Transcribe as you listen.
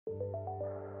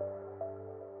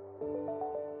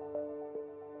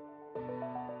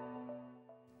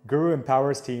Guru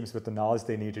empowers teams with the knowledge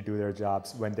they need to do their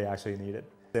jobs when they actually need it.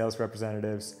 Sales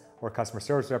representatives or customer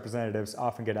service representatives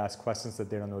often get asked questions that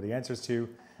they don't know the answers to.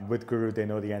 With Guru, they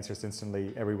know the answers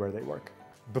instantly everywhere they work.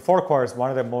 Before Chorus,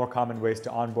 one of the more common ways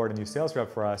to onboard a new sales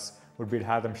rep for us would be to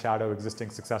have them shadow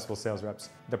existing successful sales reps.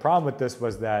 The problem with this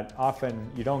was that often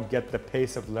you don't get the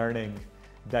pace of learning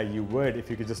that you would if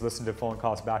you could just listen to phone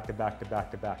calls back to back to back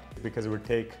to back, because it would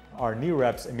take our new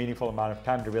reps a meaningful amount of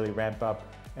time to really ramp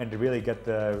up and to really get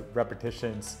the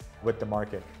repetitions with the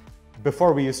market.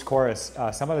 Before we used Chorus,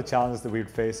 some of the challenges that we would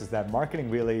face is that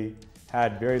marketing really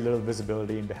had very little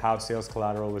visibility into how sales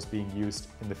collateral was being used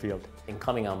in the field. In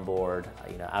coming on board,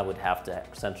 I would have to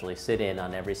essentially sit in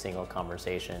on every single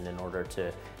conversation in order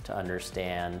to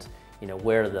understand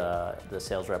where the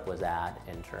sales rep was at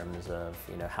in terms of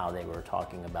how they were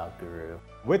talking about Guru.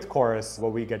 With Chorus,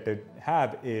 what we get to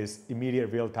have is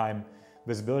immediate real-time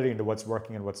visibility into what's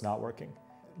working and what's not working.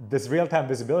 This real-time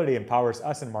visibility empowers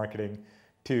us in marketing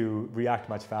to react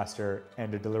much faster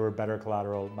and to deliver better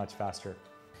collateral much faster.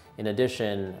 In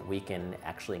addition, we can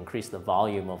actually increase the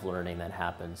volume of learning that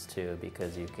happens too,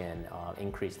 because you can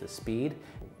increase the speed.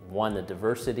 One, the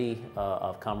diversity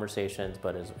of conversations,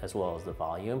 but as well as the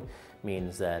volume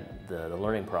means that the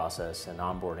learning process and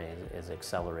onboarding is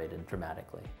accelerated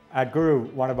dramatically. At Guru,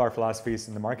 one of our philosophies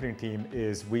in the marketing team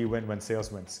is we win when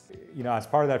sales wins. As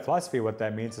part of that philosophy, what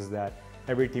that means is that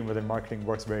every team within marketing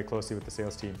works very closely with the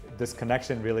sales team. This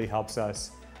connection really helps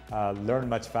us learn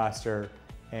much faster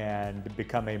and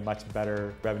become a much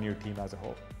better revenue team as a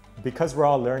whole. Because we're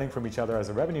all learning from each other as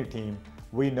a revenue team,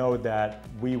 we know that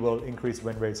we will increase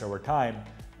win rates over time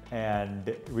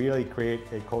and really create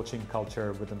a coaching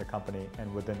culture within the company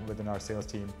and within our sales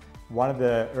team. One of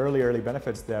the early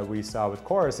benefits that we saw with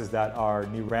Chorus is that our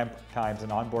new ramp times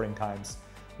and onboarding times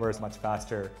were much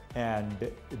faster. And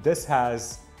this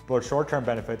has both short-term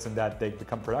benefits in that they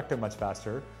become productive much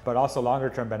faster, but also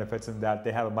longer-term benefits in that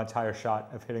they have a much higher shot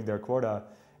of hitting their quota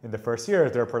in the first year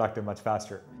if they're productive much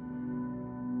faster.